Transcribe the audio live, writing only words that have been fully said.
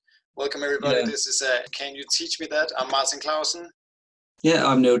Welcome everybody. Yeah. This is Can You Teach Me That? I'm Martin Clausen. Yeah,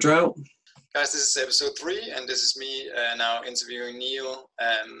 I'm Neil Drought. Guys, this is episode 3, and this is me now interviewing Neil.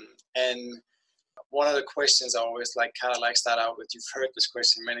 And one of the questions I always kind of start out with, you've heard this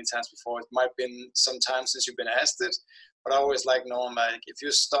question many times before. It might have been some time since you've been asked it, but I always like knowing, if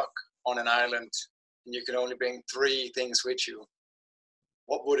you're stuck on an island and you can only bring 3 things with you,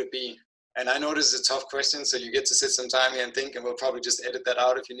 what would it be? And I know this is a tough question, so you get to sit some time here and think, and we'll probably just edit that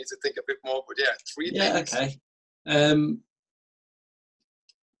out if you need to think a bit more. But yeah, 3 things. Yeah, okay.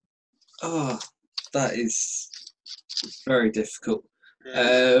 That is very difficult.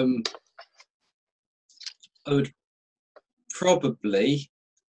 I would probably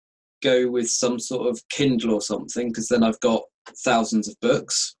go with some sort of Kindle or something, because then I've got thousands of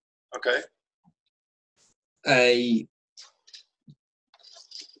books. Okay. I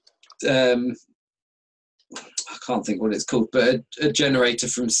can't think what it's called, but a generator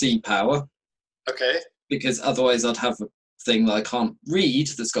from sea power. Okay. Because otherwise I'd have a thing that I can't read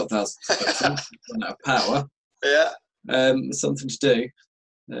that's got thousands of books in, run out of power. Yeah. Something to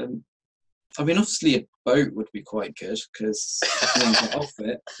do. Obviously a boat would be quite good because I can get off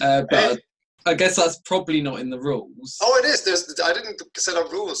it. But I guess that's probably not in the rules. Oh, it is. I didn't set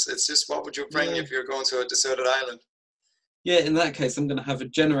up rules. It's just what would you bring if you're going to a deserted island? Yeah, in that case, I'm going to have a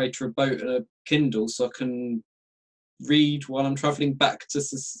generator, a boat, and a Kindle so I can read while I'm travelling back to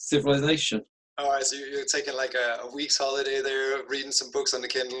civilization. All right, so you're taking a week's holiday there, reading some books on the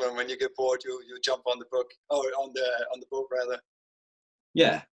Kindle, and when you get bored, you jump on the book, or on the boat rather.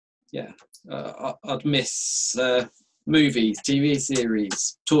 Yeah. I'd miss movies, TV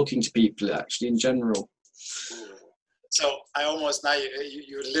series, talking to people actually in general. So I almost, now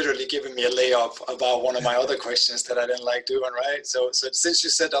you're literally giving me a layup about one of my other questions that I didn't like doing, right? So since you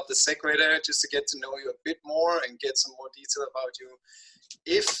set up the segue there, just to get to know you a bit more and get some more detail about you,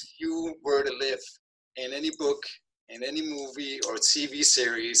 if you were to live in any book, in any movie or TV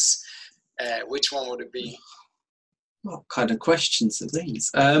series, which one would it be? What kind of questions are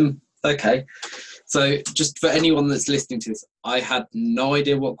these? Okay, so just for anyone that's listening to this, I had no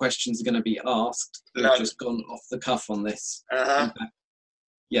idea what questions are going to be asked. We've just gone off the cuff on this.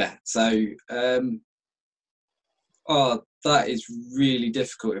 Yeah, so that is really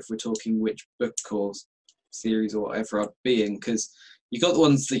difficult if we're talking which book or series or whatever I'd be in, because you got the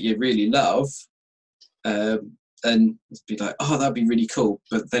ones that you really love, and it'd be like, oh, that'd be really cool,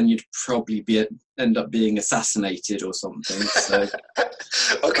 but then you'd probably end up being assassinated or something. So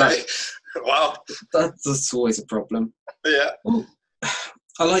okay. Wow. That's always a problem. Yeah. Well,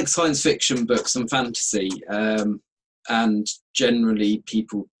 I like science fiction books and fantasy, and generally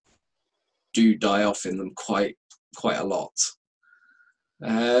people do die off in them quite a lot.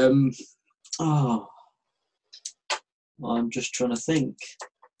 I'm just trying to think.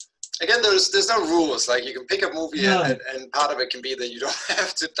 Again, there's no rules. You can pick a movie and part of it can be that you don't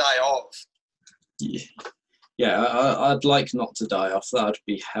have to die off. Yeah, I'd like not to die off. That would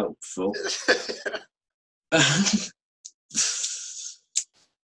be helpful.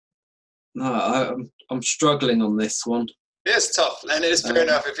 No, I'm struggling on this one. It's tough, and it's fair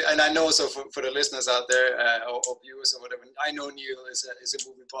enough. And I know, so for the listeners out there, or viewers or whatever, I know Neil is a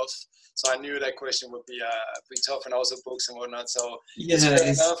movie buff, so I knew that question would be tough, and also books and whatnot. So yeah, it's fair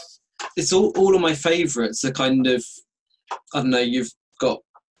enough. It's all of my favourites are kind of, I don't know, you've got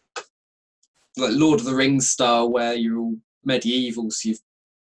like Lord of the Rings style where you're all medieval, so you've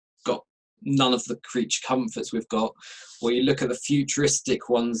got none of the creature comforts we've got, or you look at the futuristic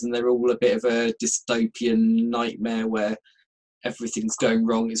ones and they're all a bit of a dystopian nightmare where everything's going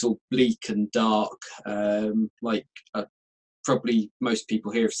wrong, it's all bleak and dark, probably most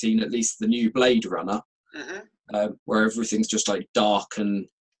people here have seen at least the new Blade Runner, where everything's just dark and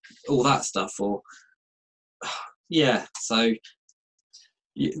all that stuff. Or so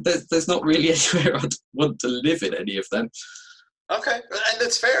there's not really anywhere I'd want to live in any of them. Okay, and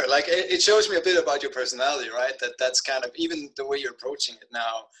that's fair. It shows me a bit about your personality, right? That's kind of, even the way you're approaching it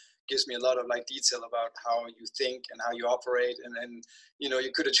now gives me a lot of detail about how you think and how you operate. And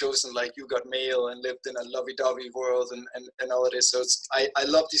you could have chosen you got mail and lived in a lovey-dovey world and all of this. So I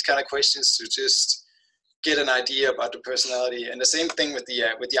love these kind of questions to just get an idea about the personality. And the same thing with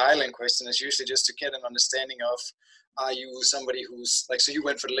the island question is usually just to get an understanding of, are you somebody who's so you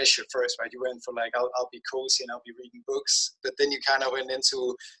went for leisure first, right? You went for I'll be cozy and I'll be reading books, but then you kind of went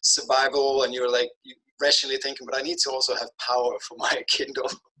into survival and you were you rationally thinking, but I need to also have power for my Kindle,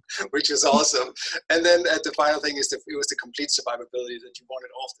 which is awesome. And then the final thing is it was the complete survivability that you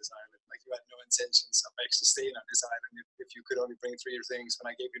wanted off this island. You had no intentions of actually staying on this island if you could only bring 3 things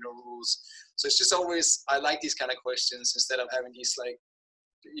when I gave you no rules. So it's just always, I like these kind of questions instead of having these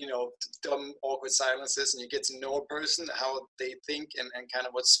dumb, awkward silences, and you get to know a person, how they think, and kind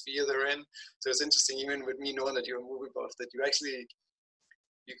of what sphere they're in. So it's interesting, even with me knowing that you're a movie buff, that you actually,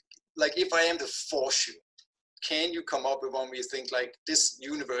 like, if I am to force you, can you come up with one where you think, like, this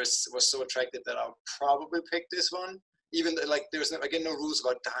universe was so attractive that I'll probably pick this one? Even though, like, there's no rules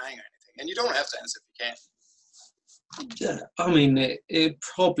about dying or anything. And you don't have to answer if you can't. Yeah, I mean, it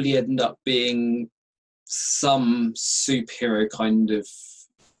probably end up being some superhero kind of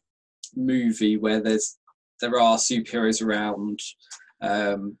movie where there are superheroes around,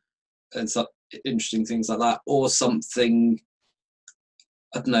 and some interesting things like that, or something,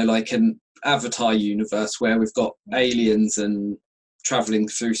 I don't know, like an Avatar universe where we've got aliens and traveling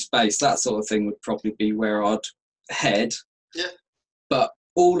through space. That sort of thing would probably be where I'd head. Yeah. But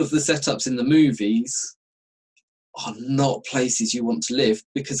all of the setups in the movies are not places you want to live,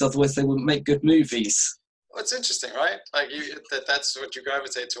 because otherwise they wouldn't make good movies. Well, it's interesting, right? Like, that's what you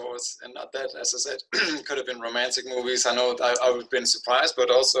gravitate towards, and not that, as I said, could have been romantic movies. I know I would have been surprised,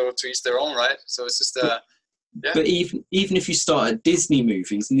 but also to each their own, right? So it's just, yeah. But even if you start at Disney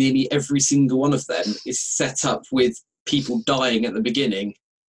movies, nearly every single one of them is set up with people dying at the beginning,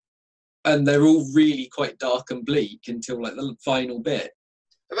 and they're all really quite dark and bleak until like the final bit.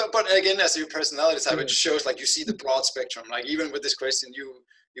 But again, as your personality type, it just shows, like, you see the broad spectrum. Like, even with this question, you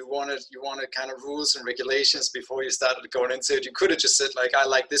wanted kind of rules and regulations before you started going into it. You could have just said, like, I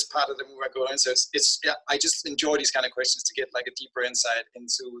like this part of the movie I go into. It's yeah, I just enjoy these kind of questions to get like a deeper insight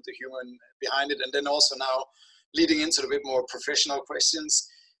into the human behind it. And then also now leading into a bit more professional questions,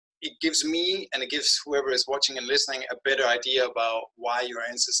 it gives me, and it gives whoever is watching and listening, a better idea about why your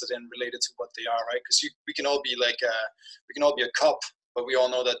answers are then related to what they are, right? Because we can all be like, we can all be a cop, but we all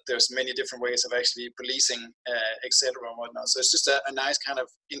know that there's many different ways of actually policing, etc. and whatnot. So it's just a nice kind of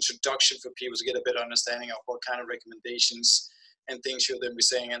introduction for people to get a better understanding of what kind of recommendations and things you'll then be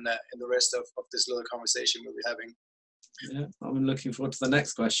saying in the rest of this little conversation we'll be having. Yeah, I'm looking forward to the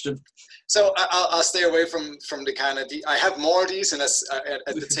next question. So I'll stay away from the kind of, I have more of these, and at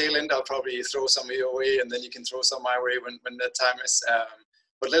the tail end, I'll probably throw some of your way, and then you can throw some my way when the time is.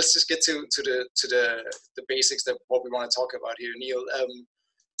 But let's just get to the basics, that what we want to talk about here. Neil,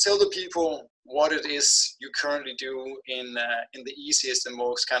 tell the people what it is you currently do in the easiest and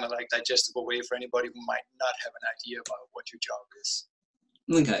most kind of like digestible way for anybody who might not have an idea about what your job is.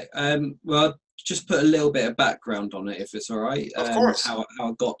 Okay. Well, I'll just put a little bit of background on it, if it's all right. Of course. How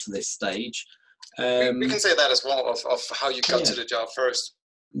I got to this stage. We can say that as well, of how you got to the job first.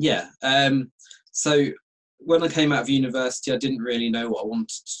 Yeah. So when I came out of university, I didn't really know what I wanted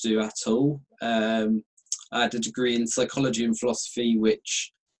to do at all. I had a degree in psychology and philosophy,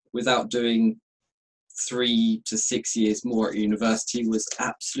 which, without doing 3 to 6 years more at university, was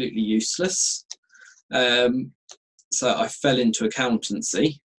absolutely useless. So I fell into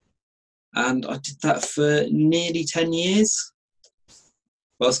accountancy, and I did that for nearly 10 years.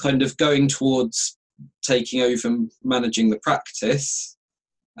 I was kind of going towards taking over and managing the practice,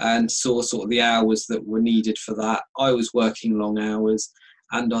 and saw sort of the hours that were needed for that. I was working long hours,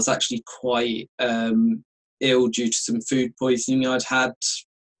 and I was actually quite ill due to some food poisoning I'd had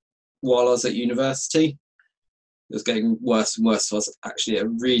while I was at university. It was getting worse and worse. So I was actually at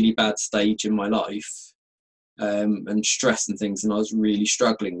a really bad stage in my life, and stress and things, and I was really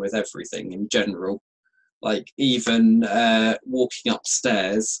struggling with everything in general. Like, even walking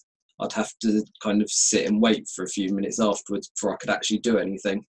upstairs, I'd have to kind of sit and wait for a few minutes afterwards before I could actually do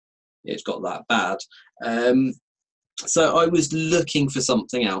anything. It got that bad. So I was looking for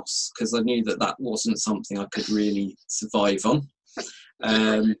something else, because I knew that wasn't something I could really survive on.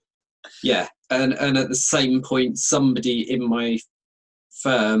 Yeah, and at the same point, somebody in my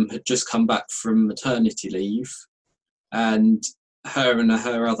firm had just come back from maternity leave, and her and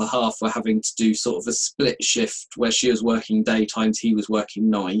her other half were having to do sort of a split shift where she was working daytimes, he was working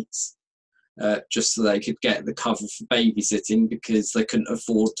nights, just so they could get the cover for babysitting, because they couldn't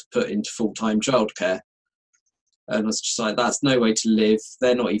afford to put into full-time childcare. And I was just like, that's no way to live.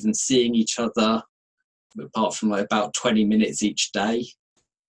 They're not even seeing each other, apart from like about 20 minutes each day.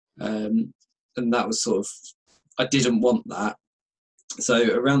 And that was sort of, I didn't want that.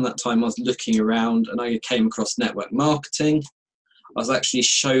 So around that time, I was looking around, and I came across network marketing. I was actually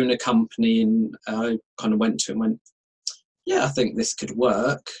shown a company, and I kind of went to it and went, yeah, I think this could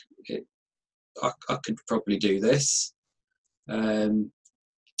work. I could probably do this.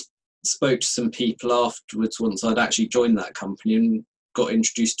 Spoke to some people afterwards once I'd actually joined that company, and got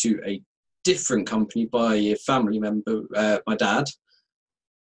introduced to a different company by a family member, my dad.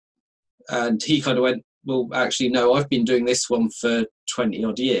 And he kind of went, well, actually, no, I've been doing this one for 20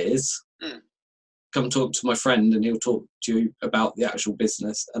 odd years. come talk to my friend and he'll talk to you about the actual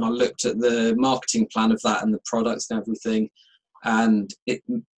business. And I looked at the marketing plan of that and the products and everything, and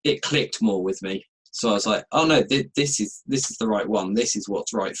it clicked more with me. So I was like, oh no, this is the right one. This is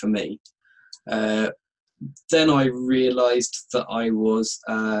what's right for me. Then I realised that I was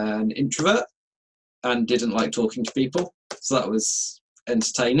an introvert and didn't like talking to people. So that was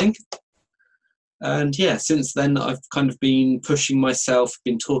entertaining. And yeah, since then I've kind of been pushing myself,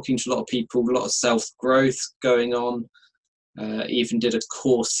 been talking to a lot of people, a lot of self-growth going on. Even did a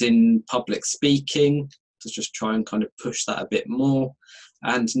course in public speaking to just try and kind of push that a bit more.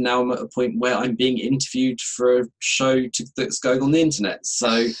 And now I'm at a point where I'm being interviewed for a show that's going on the internet.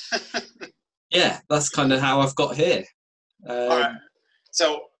 So yeah, that's kind of how I've got here. All right.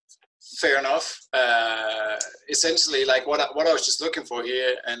 So fair enough. Essentially, like what I was just looking for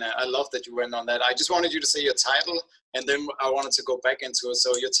here, and I love that you went on that. I just wanted you to say your title, and then I wanted to go back into it.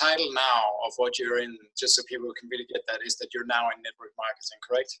 So your title now of what you're in, just so people can really get that, is that you're now in network marketing,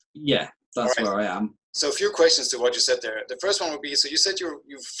 correct? Yeah, that's right. Where I am. So a few questions to what you said there. The first one would be, so you said you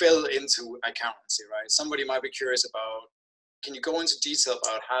fell into accountancy, right? Somebody might be curious about, can you go into detail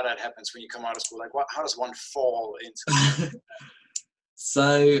about how that happens when you come out of school? Like how does one fall into it?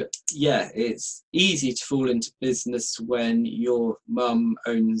 So yeah, it's easy to fall into business when your mum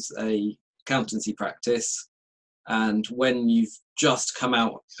owns a accountancy practice, and when you've just come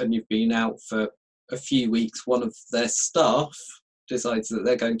out and you've been out for a few weeks, one of their staff decides that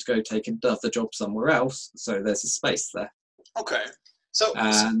they're going to go take another job somewhere else, so there's a space there. Okay.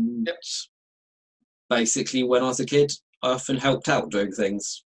 And yep. Basically when I was a kid, I often helped out doing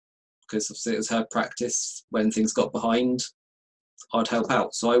things, because obviously it was her practice. When things got behind, I'd help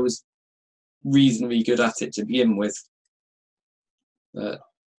out. So I was reasonably good at it to begin with.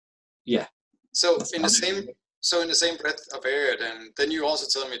 Yeah. So in the same breath of air, then you also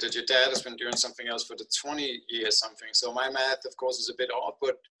tell me that your dad has been doing something else for the 20 years something. So my math, of course, is a bit odd,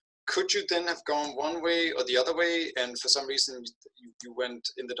 but could you then have gone one way or the other way, and for some reason you went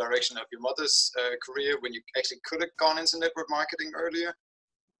in the direction of your mother's career when you actually could have gone into network marketing earlier?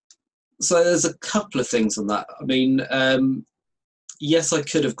 So there's a couple of things on that. I mean, yes, I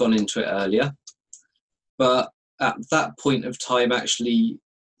could have gone into it earlier, but at that point of time, actually,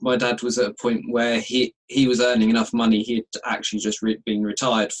 my dad was at a point where he was earning enough money. He had actually just been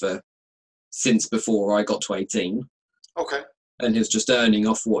retired since before I got to 18. Okay. And he was just earning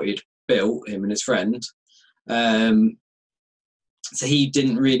off what he'd built, him and his friend. So he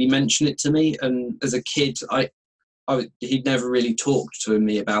didn't really mention it to me. And as a kid, he'd never really talked to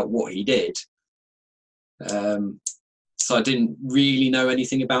me about what he did. So I didn't really know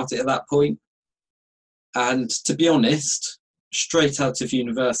anything about it at that point. And to be honest, straight out of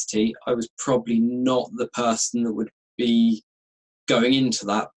university, I was probably not the person that would be going into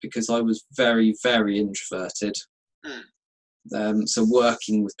that, because I was very, very introverted. So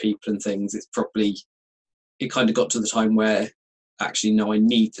working with people and things, it kind of got to the time where actually, no, I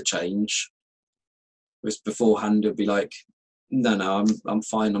need to change. Whereas beforehand, it'd be like, no, I'm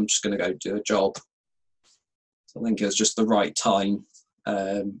fine. I'm just going to go do a job. So I think it was just the right time.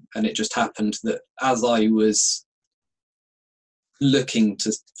 And it just happened that as I was looking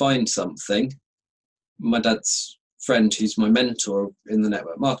to find something, my dad's friend, who's my mentor in the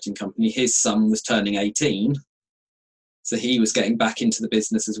network marketing company, his son was turning 18. So he was getting back into the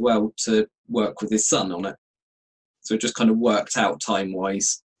business as well to work with his son on it. So it just kind of worked out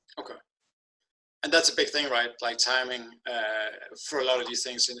time-wise. Okay. And that's a big thing, right? Like timing for a lot of these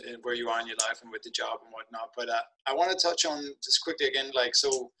things in where you are in your life and with the job and whatnot. But I want to touch on just quickly again, like,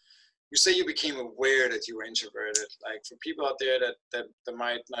 so you say you became aware that you were introverted. Like, for people out there that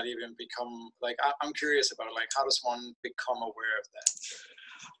might not even become, like, I'm curious about, like, how does one become aware of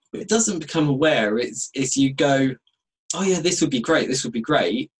that? It doesn't become aware. It's you go, oh yeah, this would be great.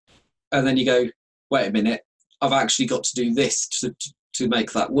 And then you go, wait a minute, I've actually got to do this to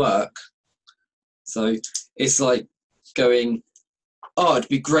make that work. So it's like going, oh, it'd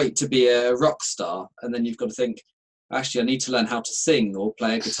be great to be a rock star. And then you've got to think, actually, I need to learn how to sing or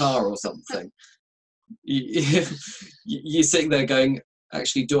play a guitar or something. You're sitting there going,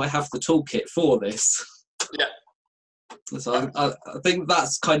 actually, do I have the toolkit for this? Yeah. So I think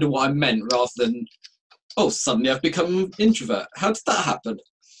that's kind of what I meant, rather than, oh, suddenly I've become introvert. How did that happen?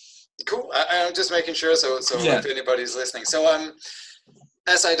 Cool. I'm just making sure, so yeah. If anybody's listening. So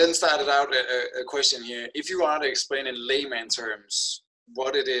as I then started out a question here, if you are to explain in layman terms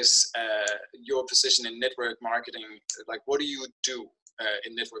what it is, your position in network marketing, like what do you do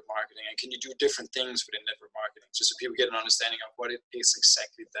in network marketing, and can you do different things within network marketing, just so people get an understanding of what it is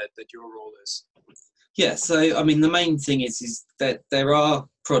exactly that your role is? Yeah, so I mean, the main thing is that there are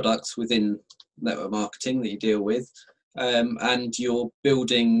products within network marketing that you deal with, and you're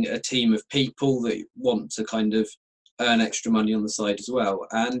building a team of people that want to kind of earn extra money on the side as well.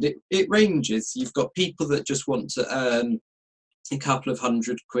 And it ranges. You've got people that just want to earn a couple of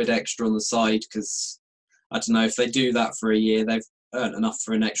 £100 extra on the side because, I don't know, if they do that for a year, they've earned enough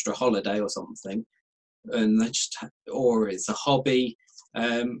for an extra holiday or something, and they just, or it's a hobby.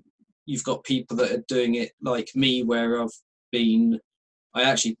 You've got people that are doing it like me, where I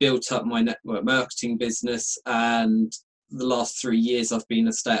actually built up my network marketing business, and the last 3 years I've been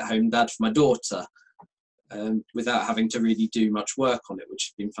a stay-at-home dad for my daughter, without having to really do much work on it, which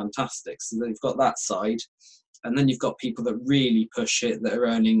has been fantastic. So they've got that side. And then you've got people that really push it, that are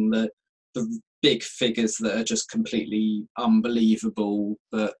earning the big figures that are just completely unbelievable.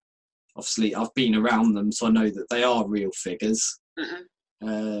 But obviously I've been around them, so I know that they are real figures.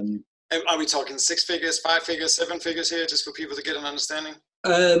 Mm-hmm. Are we talking 6 figures, 5 figures, 7 figures here, just for people to get an understanding?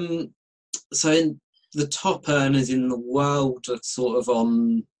 So in the top earners in the world are sort of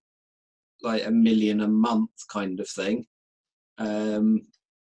on like $1 million a month kind of thing.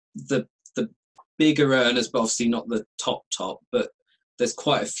 The bigger earners, but obviously not the top, but there's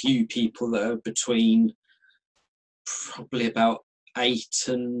quite a few people that are between probably about 8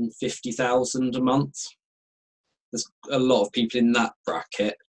 and 50,000 a month. There's a lot of people in that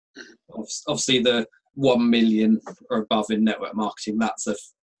bracket. Obviously the 1 million or above in network marketing, that's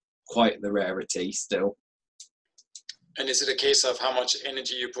quite the rarity still. And is it a case of how much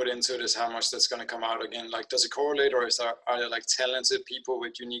energy you put into it is how much that's going to come out again? Like, does it correlate, or are there like talented people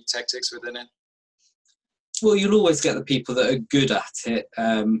with unique tactics within it? Well, you'll always get the people that are good at it,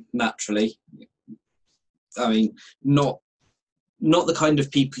 naturally. I mean, not the kind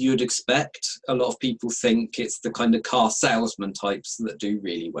of people you'd expect. A lot of people think it's the kind of car salesman types that do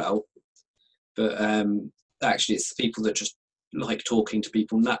really well. But actually, it's the people that just like talking to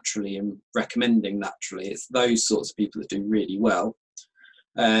people naturally and recommending naturally. It's those sorts of people that do really well.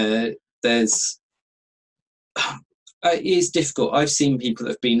 It is difficult. I've seen people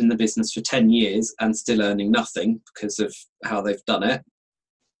that have been in the business for 10 years and still earning nothing because of how they've done it,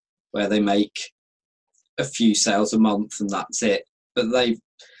 where they make a few sales a month and that's it. But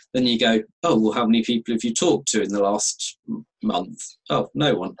then you go, oh, well, how many people have you talked to in the last month? Oh,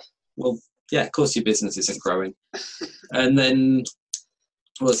 no one. Well, yeah, of course your business isn't growing. And then,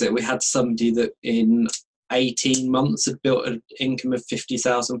 what was it? We had somebody that in 18 months had built an income of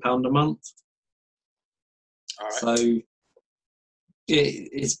 £50,000 a month. All right. So it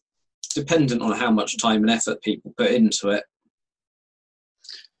is dependent on how much time and effort people put into it.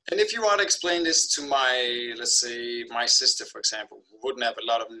 And if you want to explain this to let's say my sister, for example, who wouldn't have a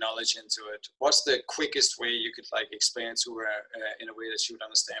lot of knowledge into it, what's the quickest way you could like explain it to her in a way that she would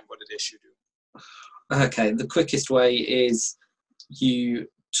understand what it is you do? Okay, the quickest way is you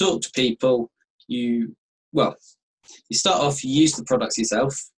talk to people, you start off, you use the products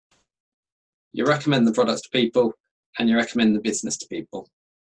yourself, you recommend the products to people, and you recommend the business to people.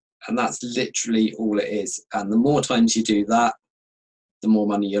 And that's literally all it is. And the more times you do that, the more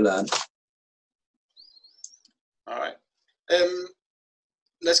money you'll earn. All right.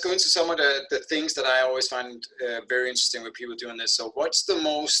 Let's go into some of the things that I always find very interesting with people doing this. So what's the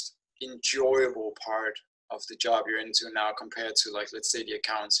most enjoyable part of the job you're into now compared to, like, let's say the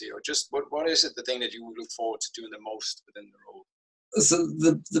accountancy, or just what is it the thing that you look forward to doing the most within the role? So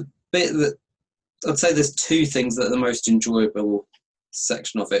the bit that I'd say, there's 2 things that are the most enjoyable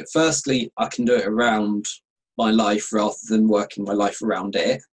section of it. Firstly, I can do it around my life rather than working my life around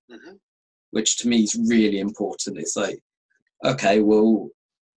it, which to me is really important. It's like, okay, well,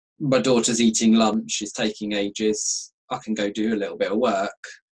 my daughter's eating lunch, she's taking ages, I can go do a little bit of work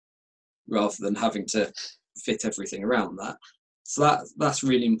rather than having to fit everything around that. So that's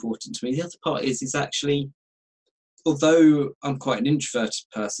really important to me. The other part is actually, although I'm quite an introverted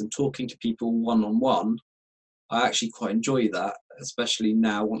person, talking to people one-on-one, I actually quite enjoy that, especially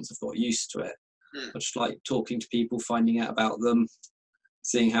now once I've got used to it. I just like talking to people, finding out about them,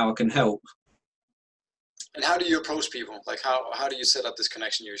 seeing how I can help. And how do you approach people? Like, how do you set up this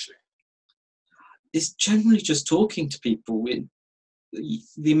connection usually? It's generally just talking to people.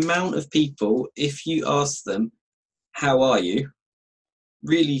 The amount of people, if you ask them, how are you?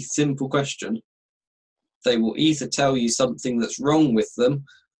 Really simple question. They will either tell you something that's wrong with them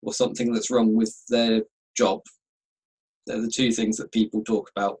or something that's wrong with their job. They're the 2 things that people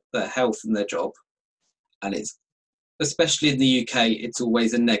talk about, their health and their job. And it's, especially in the UK, it's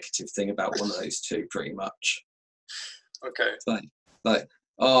always a negative thing about one of those 2, pretty much. Okay. It's like,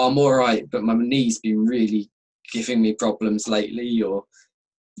 oh, I'm all right, but my knee's been really giving me problems lately, or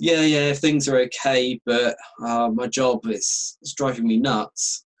yeah, things are okay, but my job is driving me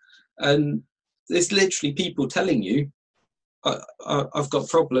nuts. And it's literally people telling you, I've got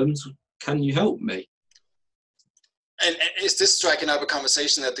problems, can you help me? And is this striking up a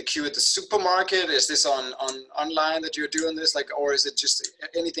conversation at the queue at the supermarket? Is this on online that you're doing this, like, or is it just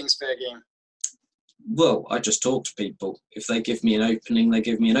anything's fair game? Well, I just talk to people. If they give me an opening, they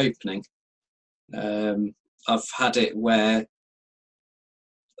give me an opening. I've had it where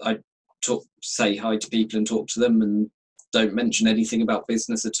I say hi to people and talk to them and don't mention anything about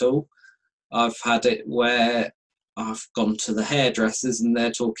business at all. I've had it where I've gone to the hairdressers and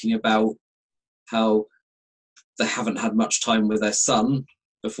they're talking about how they haven't had much time with their son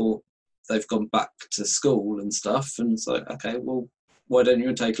before they've gone back to school and stuff. And it's like, okay, well, why don't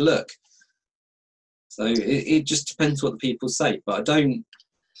you take a look? So it just depends what the people say, but I don't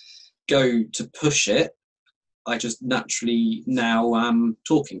go to push it. I just naturally now am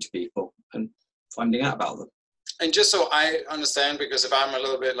talking to people and finding out about them. And just so I understand, because if I'm a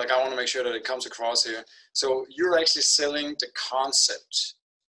little bit like, I want to make sure that it comes across here. So you're actually selling the concept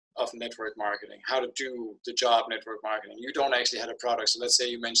of network marketing, how to do the job network marketing. You don't actually have a product. So let's say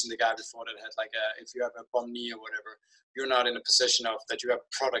you mentioned the guy before that had like if you have a bum knee or whatever, you're not in a position of that you have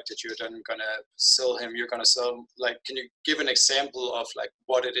a product that you're then going to sell him. You're going to sell, like, can you give an example of like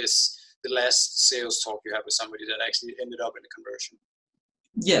what it is, the last sales talk you had with somebody that actually ended up in a conversion?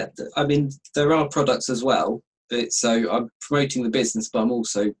 Yeah, I mean, there are products as well. So I'm promoting the business, but I'm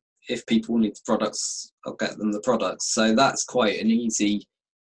also, if people need the products, I'll get them the products. So that's quite an easy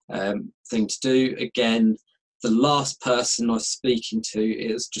thing to do. Again, the last person I was speaking to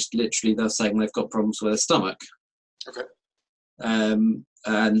is just literally they're saying they've got problems with their stomach. Okay.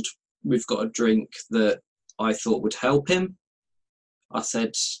 And we've got a drink that I thought would help him. I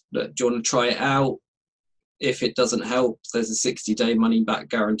said, look, do you want to try it out? If it doesn't help, there's a 60-day money back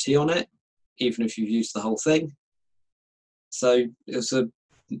guarantee on it, even if you've used the whole thing. So it was a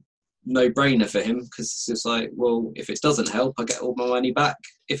no-brainer for him, because it's like, well, if it doesn't help, I get all my money back.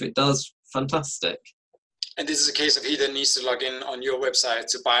 If it does, fantastic. And this is a case of he then needs to log in on your website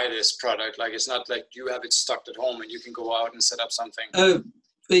to buy this product. Like, it's not like you have it stocked at home and you can go out and set up something.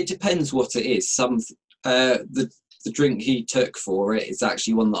 It depends what it is. The drink he took for it is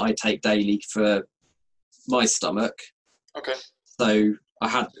actually one that I take daily for my stomach. Okay. So I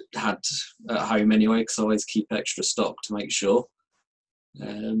had at home anyway, because I always keep extra stock to make sure.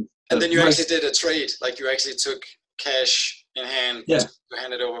 And then you actually did a trade, like you actually took cash in hand to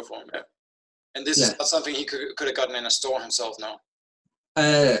hand it over for him. Yeah. And this is not something he could have gotten in a store himself now.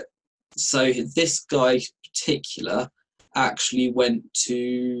 So this guy in particular actually went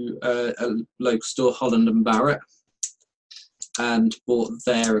to a local store, Holland and Barrett, and bought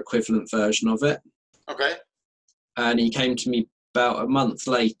their equivalent version of it. Okay. And he came to me about a month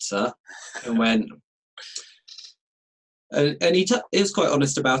later and went, and he was quite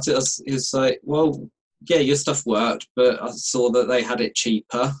honest about it. He was like, well, yeah, your stuff worked, but I saw that they had it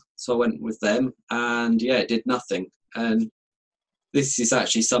cheaper, so I went with them, and yeah, it did nothing. And this is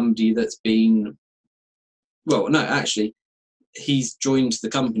actually somebody that's been, well, no, actually, he's joined the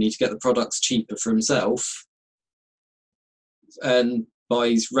company to get the products cheaper for himself and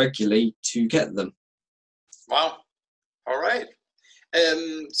buys regularly to get them. Wow. All right.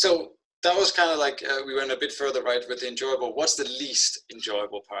 So that was kind of like, we went a bit further, right, with the enjoyable. What's the least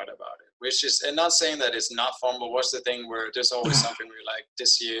enjoyable part about it? Which is, and not saying that it's not fun, but what's the thing where there's always something where you're like,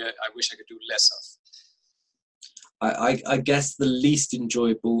 this year, I wish I could do less of? I guess the least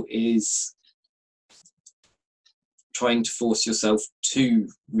enjoyable is trying to force yourself to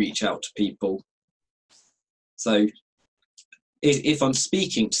reach out to people. So if I'm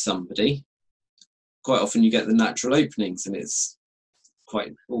speaking to somebody, quite often you get the natural openings and it's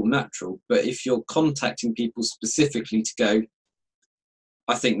quite all natural. But if you're contacting people specifically to go,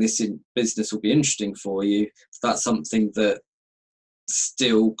 I think this in business will be interesting for you, that's something that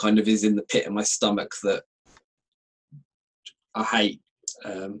still kind of is in the pit of my stomach that I hate.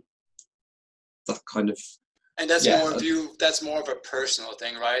 That kind of. And that's more of you. That's more of a personal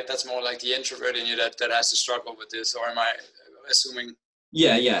thing, right? That's more like the introvert in you that has to struggle with this. Or am I assuming?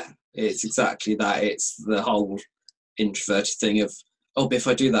 Yeah, it's exactly that. It's the whole introverted thing of, oh, but if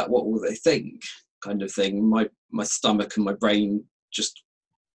I do that, what will they think? Kind of thing. My stomach and my brain just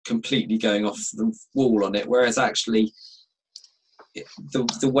completely going off the wall on it. Whereas actually,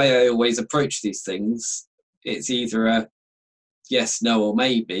 the way I always approach these things, it's either a yes, no, or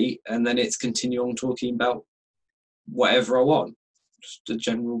maybe, and then it's continue on talking about whatever I want. Just a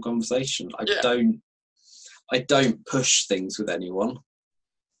general conversation. I don't push things with anyone.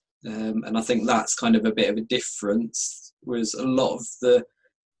 And I think that's kind of a bit of a difference, whereas a lot of the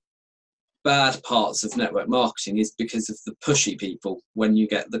bad parts of network marketing is because of the pushy people when you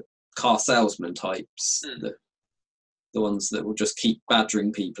get the car salesman types, the ones that will just keep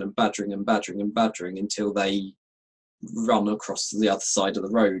badgering people and badgering and badgering and badgering until they run across to the other side of the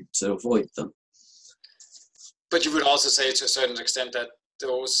road to avoid them. But you would also say to a certain extent that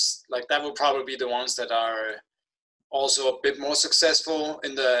those, like, that would probably be the ones that are also a bit more successful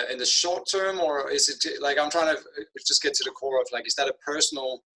in the short term, or is it like, I'm trying to just get to the core of, like, is that a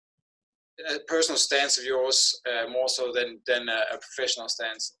personal stance of yours, more so than a professional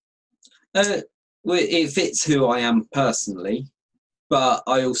stance? Well, it fits who I am personally, but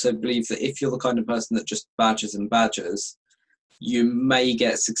I also believe that if you're the kind of person that just badgers and badgers, you may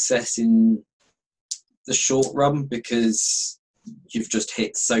get success in the short run because you've just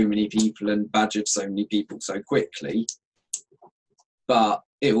hit so many people and badgered so many people so quickly, but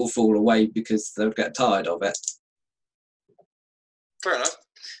it will fall away because they'll get tired of it. Fair enough.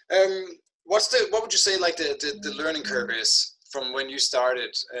 What would you say, like, the learning curve is from when you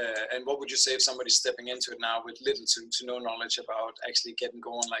started, and what would you say if somebody's stepping into it now with little to no knowledge about actually getting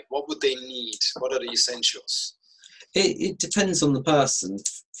going? Like, what would they need? What are the essentials? It depends on the person.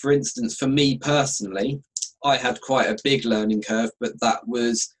 For instance, for me personally, I had quite a big learning curve, but that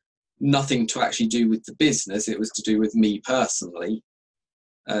was nothing to actually do with the business. It was to do with me personally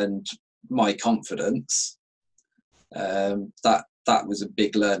and my confidence. That was a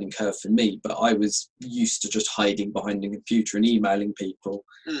big learning curve for me, but I was used to just hiding behind a computer and emailing people.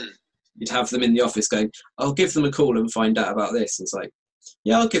 You'd have them in the office going, I'll give them a call and find out about this. It's like,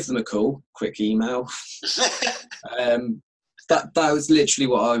 yeah, I'll give them a call, quick email. That was literally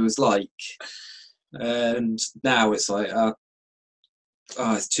what I was like. And now it's like,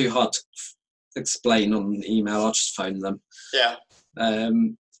 it's too hard to explain on email. I'll just phone them. Yeah.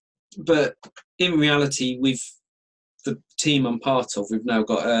 But in reality, the team I'm part of, we've now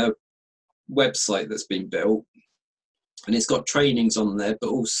got a website that's been built, and it's got trainings on there,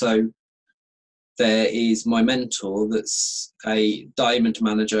 but also there is my mentor that's a diamond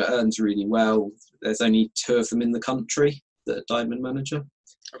manager, earns really well. There's only 2 of them in the country that are diamond manager.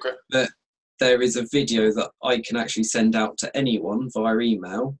 Okay. But there is a video that I can actually send out to anyone via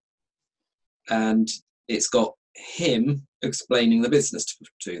email, and it's got him explaining the business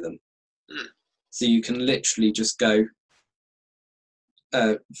to them. So you can literally just go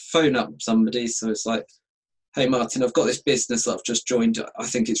phone up somebody. So it's like, hey Martin, I've got this business that I've just joined. I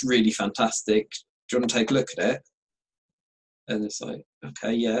think it's really fantastic. Do you want to take a look at it? And it's like,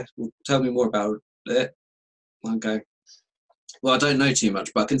 okay, yeah, well, tell me more about it. I'll go, well, I don't know too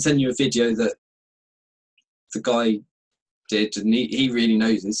much, but I can send you a video that the guy did, and he really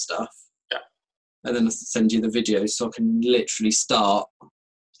knows his stuff. Yeah. And then I send you the video, so I can literally start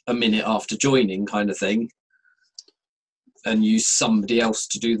a minute after joining, kind of thing, and use somebody else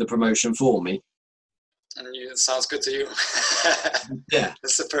to do the promotion for me. And it sounds good to you. Yeah.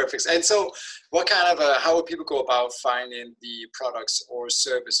 That's the perfect. And so what kind of, how would people go about finding the products or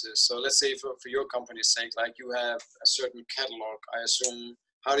services? So let's say for your company's sake, like, you have a certain catalog, I assume.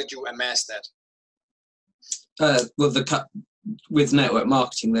 How did you amass that? Well, with network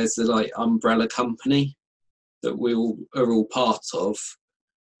marketing, there's the, like, umbrella company that we are all part of,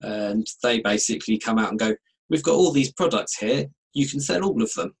 and they basically come out and go, we've got all these products here, you can sell all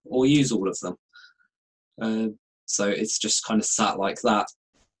of them or use all of them. So it's just kind of sat like that.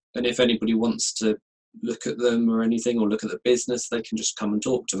 And if anybody wants to look at them or anything, or look at the business, they can just come and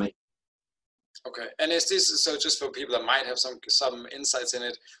talk to me. Okay. And is this, so just for people that might have some insights in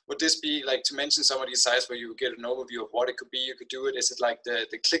it, would this be like, to mention some of these sites where you get an overview of what it could be, you could do it? Is it like the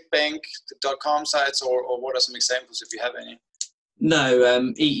clickbank.com sites, or what are some examples if you have any?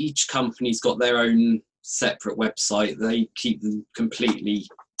 No, each company's got their own separate website. They keep them completely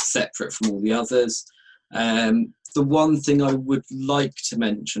separate from all the others. The one thing I would like to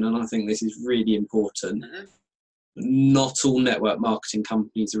mention, and I think this is really important, not all network marketing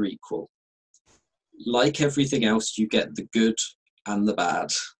companies are equal. Like everything else, you get the good and the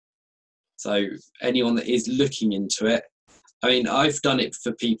bad. So anyone that is looking into it, I mean, I've done it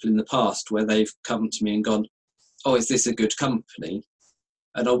for people in the past where they've come to me and gone, oh, is this a good company?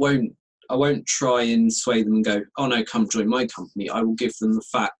 And I won't try and sway them and go, oh no, come join my company. I will give them the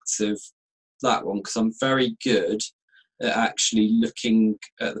facts of that one, because I'm very good at actually looking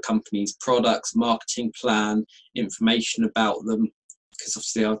at the company's products, marketing plan, information about them, because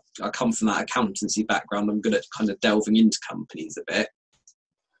obviously I come from that accountancy background. I'm good at kind of delving into companies a bit,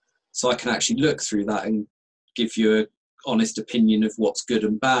 so I can actually look through that and give you an honest opinion of what's good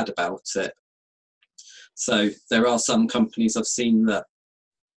and bad about it. So there are some companies I've seen that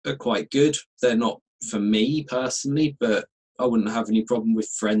are quite good. They're not for me personally, but I wouldn't have any problem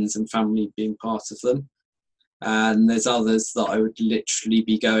with friends and family being part of them. And there's others that I would literally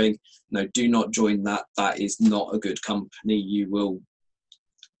be going, no, do not join that. That is not a good company. You will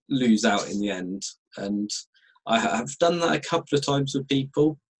lose out in the end. And I have done that a couple of times with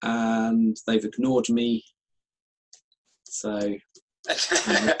people, and they've ignored me. So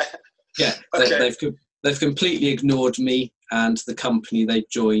yeah, Okay. they've completely ignored me, and the company they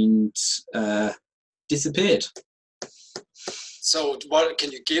joined disappeared. So what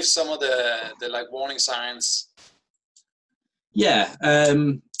can you give some of the like warning signs? Yeah.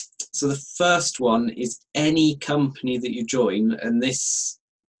 So the first one is any company that you join, and this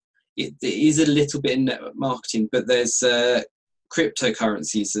it is a little bit in network marketing, but there's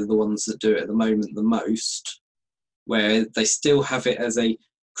cryptocurrencies are the ones that do it at the moment the most, where they still have it as a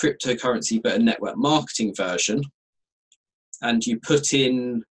cryptocurrency but a network marketing version, and you put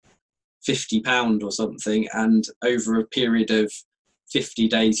in £50 or something, and over a period of 50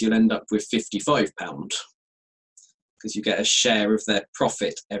 days you'll end up with £55 because you get a share of their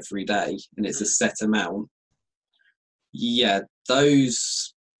profit every day, and it's a set amount. Yeah,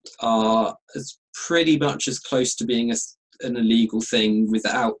 those are pretty much as close to being an illegal thing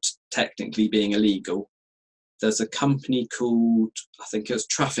without technically being illegal. There's a company called, I think it was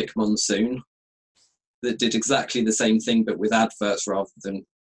Traffic Monsoon, that did exactly the same thing but with adverts rather than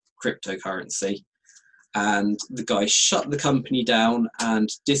cryptocurrency. And the guy shut the company down and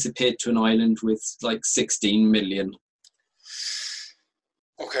disappeared to an island with like 16 million.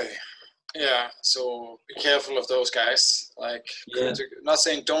 Okay. Yeah, so be careful of those guys. Like, Yeah. not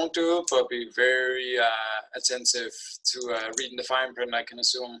saying don't do it, but be very attentive to reading the fine print, I can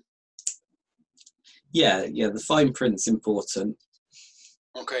assume. Yeah, the fine print's important.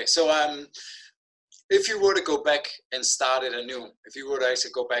 Okay, so if you were to go back and start it anew, if you were to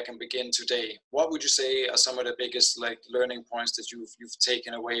actually go back and begin today, what would you say are some of the biggest like learning points that you've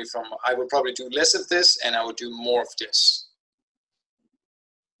taken away from? I would probably do less of this, and I would do more of this.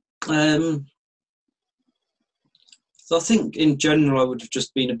 So I think in general I would have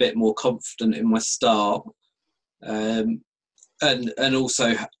just been a bit more confident in my start, and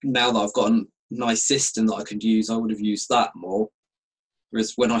also now that I've got a nice system that I could use, I would have used that more.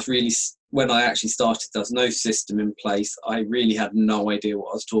 Whereas when I actually started, there was no system in place. I really had no idea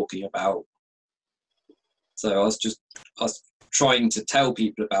what I was talking about. So I was trying to tell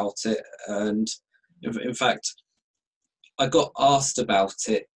people about it, and in fact, I got asked about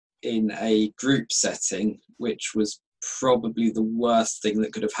it in a group setting, which was probably the worst thing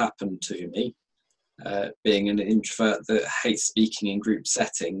that could have happened to me, being an introvert that hates speaking in group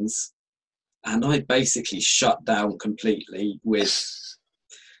settings. And I basically shut down completely with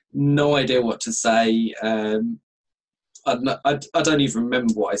no idea what to say. I don't even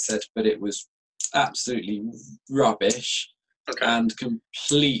remember what I said, but it was absolutely rubbish. Okay. And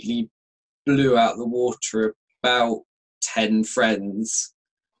completely blew out the water about 10 friends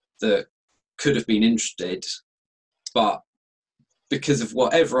that could have been interested, but because of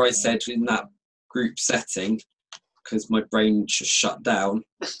whatever I said in that group setting, because my brain just shut down,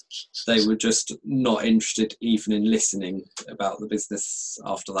 they were just not interested even in listening about the business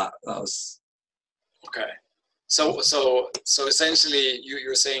after that. That was okay. So essentially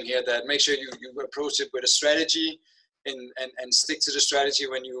you're saying here that make sure you approach it with a strategy and stick to the strategy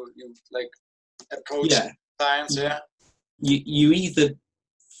when you like approach clients. Yeah. You either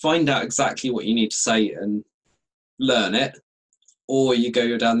find out exactly what you need to say and learn it, or you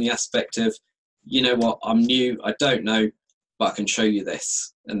go down the aspect of, you know what, I'm new, I don't know, but I can show you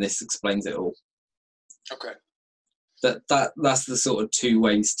this, and this explains it all. Okay. That's the sort of two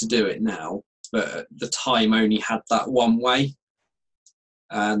ways to do it now, but at the time only had that one way,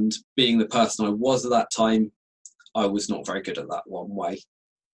 and being the person I was at that time, I was not very good at that one way.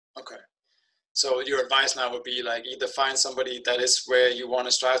 Okay. So your advice now would be like either find somebody that is where you want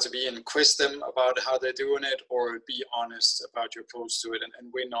to strive to be and quiz them about how they're doing it, or be honest about your approach to it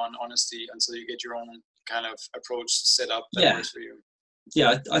and win on honesty until you get your own kind of approach set up that works for you.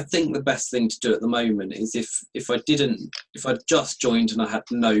 Yeah, I think the best thing to do at the moment is if I'd just joined and I had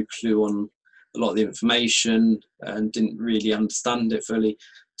no clue on a lot of the information and didn't really understand it fully,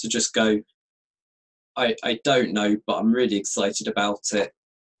 to just go, I don't know, but I'm really excited about it.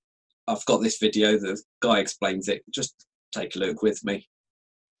 I've got this video, the guy explains it, just take a look with me.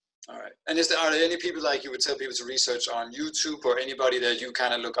 All right. And are there any people like you would tell people to research on YouTube, or anybody that you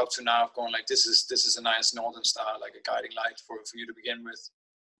kind of look up to now, going like, this is a nice Northern Star, like a guiding light for you to begin with?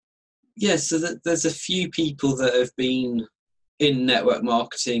 Yeah, so there's a few people that have been in network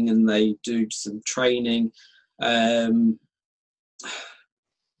marketing and they do some training. I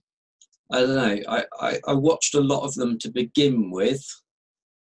don't know, I watched a lot of them to begin with,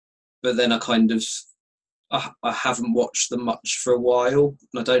 but then I I haven't watched them much for a while,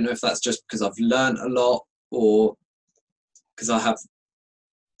 and I don't know if that's just because I've learnt a lot or because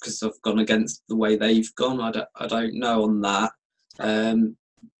I've gone against the way they've gone. I don't know on that.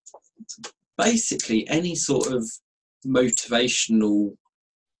 Basically, any sort of motivational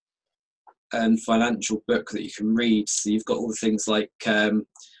and financial book that you can read. So you've got all the things like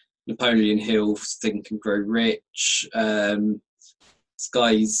Napoleon Hill, Think and Grow Rich. This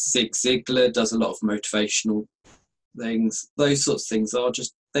guy Zig Ziglar does a lot of motivational things. Those sorts of things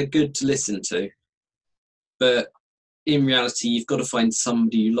they're good to listen to. But in reality, you've got to find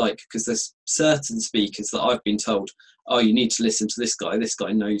somebody you like, because there's certain speakers that I've been told, oh, you need to listen to this guy. This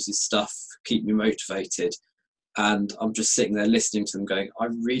guy knows his stuff. Keep me motivated. And I'm just sitting there listening to them going, I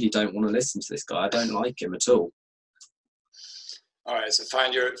really don't want to listen to this guy. I don't like him at all. All right, so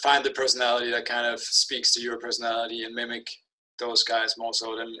find the personality that kind of speaks to your personality and mimic those guys more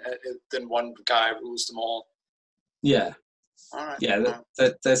so than one guy rules them all. Yeah. All right. Yeah,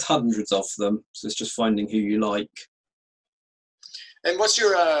 there's hundreds of them, so it's just finding who you like. And what's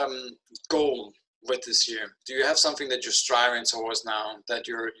your goal with this year? Do you have something that you're striving towards now that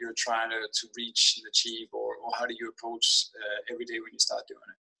you're trying to reach and achieve, or how do you approach every day when you start doing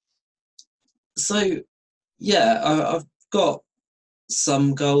it? So, yeah, I've got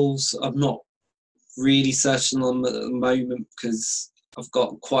some goals. I'm not really certain on them at the moment because I've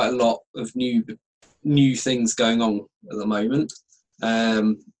got quite a lot of new things going on at the moment,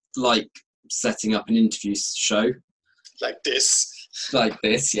 like setting up an interview show. Like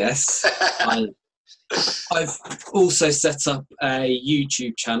this, yes. I've also set up a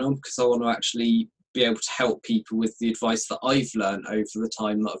YouTube channel because I want to actually be able to help people with the advice that I've learned over the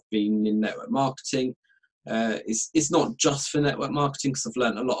time that I've been in network marketing. It's not just for network marketing, because I've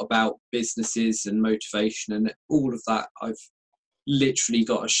learned a lot about businesses and motivation and all of that. I've literally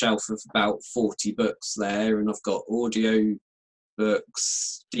got a shelf of about 40 books there, and I've got audio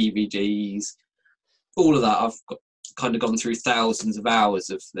books, DVDs, all of that. I've kind of gone through thousands of hours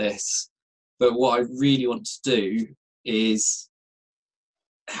of this. But what I really want to do is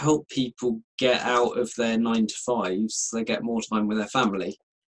help people get out of their 9-to-5s so they get more time with their family,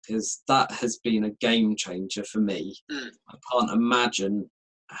 because that has been a game changer for me. I can't imagine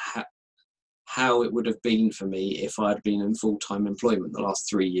how it would have been for me if I had been in full-time employment the last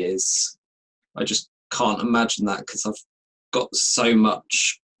 3 years. I just can't imagine that, because I've got so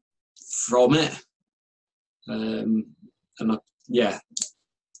much from it.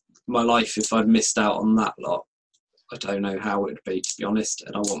 My life, if I'd missed out on that lot, I don't know how it would be, to be honest.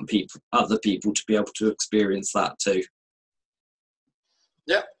 And I want other people to be able to experience that too.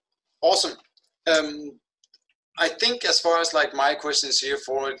 Yeah, awesome. I think as far as like my questions here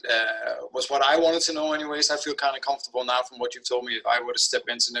for it was what I wanted to know anyways. I feel kind of comfortable now from what you've told me. If I were to step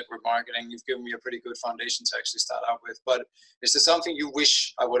into network marketing, you've given me a pretty good foundation to actually start out with. But is there something you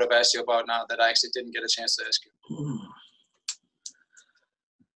wish I would have asked you about now that I actually didn't get a chance to ask you?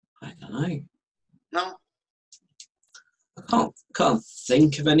 I don't know. No? I can't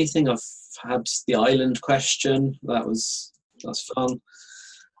think of anything. I've had the island question. That's fun.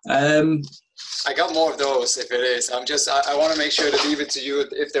 I got more of those if it is. I want to make sure to leave it to you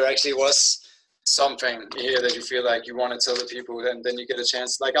if there actually was something here that you feel like you want to tell the people, then you get a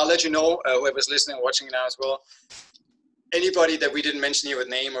chance. Like, I'll let you know, whoever's listening and watching now as well. Anybody that we didn't mention here with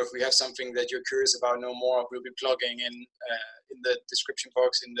name, or if we have something that you're curious about, know more of, we'll be plugging in the description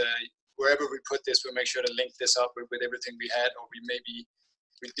box, wherever we put this. We'll make sure to link this up with everything we had, or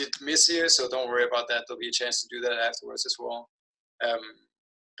we did miss here, so don't worry about that. There'll be a chance to do that afterwards as well.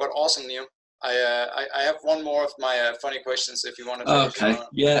 But awesome, Neil. I have one more of my funny questions if you want to. Okay,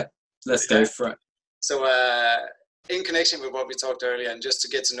 yeah, let's go for it. So in connection with what we talked earlier, and just to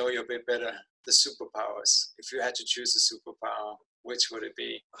get to know you a bit better, the superpowers. If you had to choose a superpower, which would it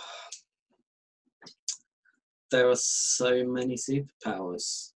be? There are so many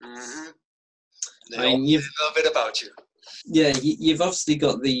superpowers. Mm-hmm. I mean, a little bit about you. Yeah, you've obviously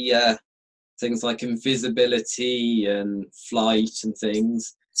got the things like invisibility and flight and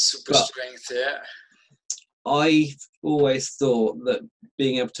things. Super strength, yeah. I've always thought that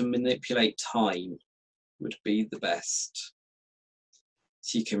being able to manipulate time would be the best.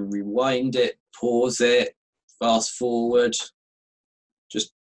 So you can rewind it, pause it, fast forward,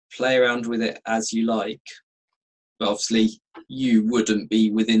 just play around with it as you like. But obviously you wouldn't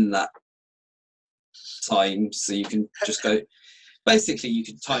be within that time, so you can just go. Basically, you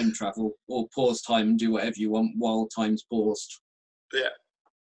can time travel or pause time and do whatever you want while time's paused. Yeah.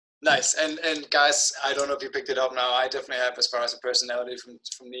 Nice. And guys, I don't know if you picked it up now. I definitely have, as far as a personality from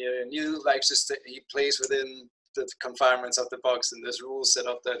Neil. Neil likes he plays within the confinements of the box, and there's rules set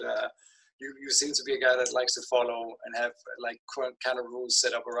up that you seem to be a guy that likes to follow and have like kind of rules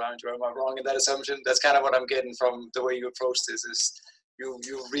set up around you. Am I wrong in that assumption? That's kind of what I'm getting from the way you approach this. Is you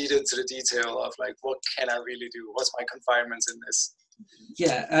read into the detail of like, what can I really do? What's my confinements in this?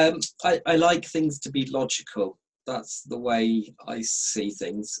 Yeah, I like things to be logical. That's the way I see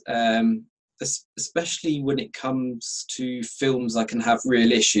things. Especially when it comes to films, I can have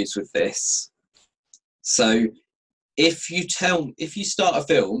real issues with this. So if you start a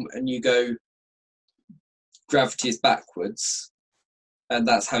film and you go, gravity is backwards, and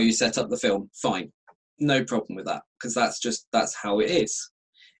that's how you set up the film, fine, no problem with that, because that's how it is.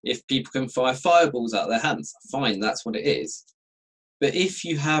 If people can fire fireballs out of their hands, fine, that's what it is. But if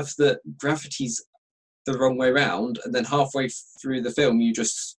you have the gravity's the wrong way round, and then halfway through the film you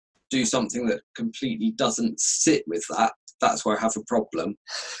just do something that completely doesn't sit with that, that's where I have a problem.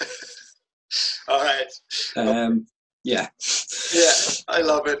 All right. Yeah. Yeah, I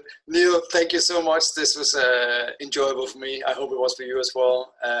love it. Neil, thank you so much. This was enjoyable for me. I hope it was for you as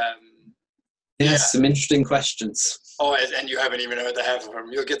well. Some interesting questions. Oh, and you haven't even heard the half of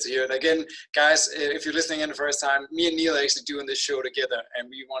them. You'll get to hear it again. Guys, if you're listening in the first time, me and Neil are actually doing this show together, and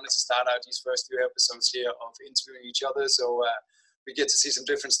we wanted to start out these first few episodes here of interviewing each other. So we get to see some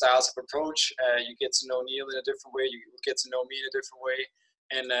different styles of approach. You get to know Neil in a different way. You get to know me in a different way.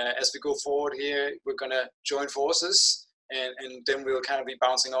 And as we go forward here, we're going to join forces, and then we'll kind of be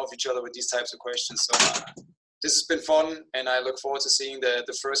bouncing off each other with these types of questions. So this has been fun, and I look forward to seeing the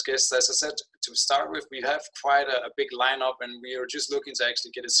first guests. As I said, to start with, we have quite a big lineup, and we are just looking to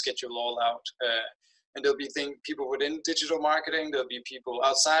actually get a schedule all out. And there'll be people within digital marketing. There'll be people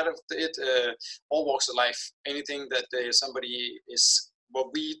outside of it, all walks of life. Anything that somebody is what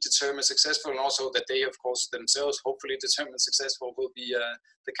we determine successful, and also that they, of course, themselves hopefully determine successful, will be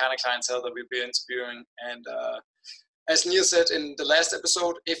the kind of clientele that we'll be interviewing. And as Neil said in the last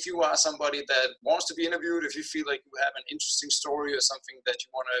episode, if you are somebody that wants to be interviewed, if you feel like you have an interesting story or something that you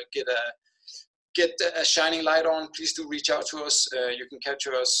want to get a shining light on, please do reach out to us. You can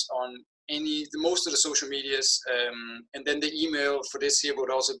capture us on most of the social medias, and then the email for this here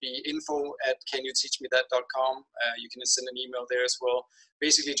would also be info@canyouteachmethat.com. You can send an email there as well.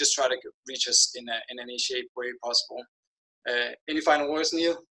 Basically, just try to reach us in any shape, way possible. Any final words,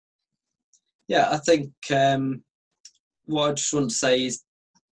 Neil? Yeah, I think what I just want to say is,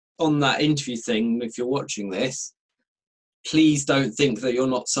 on that interview thing, if you're watching this, please don't think that you're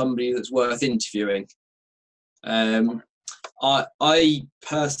not somebody that's worth interviewing. I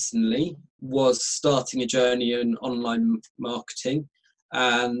personally was starting a journey in online marketing,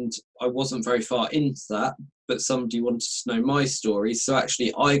 and I wasn't very far into that, but somebody wanted to know my story. So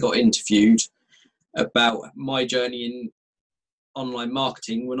actually I got interviewed about my journey in online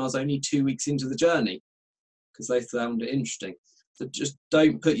marketing when I was only 2 weeks into the journey, because they found it interesting. So just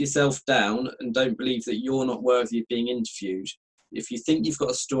don't put yourself down, and don't believe that you're not worthy of being interviewed. If you think you've got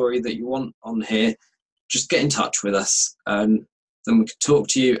a story that you want on here, just get in touch with us, and then we can talk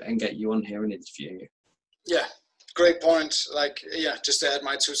to you and get you on here and interview you. Yeah, great point. Just to add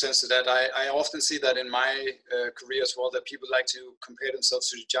my 2 cents to that, I often see that in my career as well, that people like to compare themselves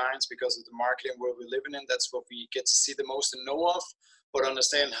to the giants because of the marketing world we're living in. That's what we get to see the most and know of, but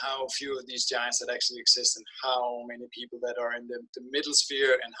understand how few of these giants that actually exist, and how many people that are in the middle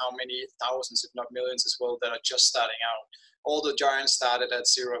sphere, and how many thousands, if not millions as well, that are just starting out. All the giants started at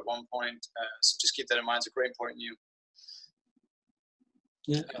zero at one point, so just keep that in mind. It's a great point, Neil.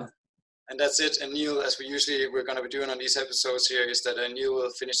 Yeah. And that's it. And Neil, as we're going to be doing on these episodes here, is that Neil will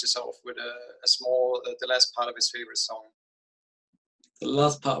finish this off with the last part of his favorite song. The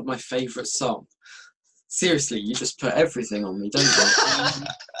last part of my favorite song. Seriously, you just put everything on me, don't you?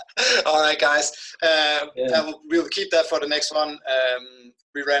 All right, guys. We'll keep that for the next one.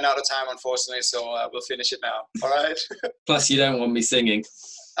 We ran out of time, unfortunately, so we'll finish it now. All right? Plus, you don't want me singing.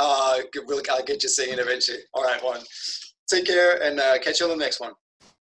 I'll get you singing eventually. All right, one. Take care, and catch you on the next one.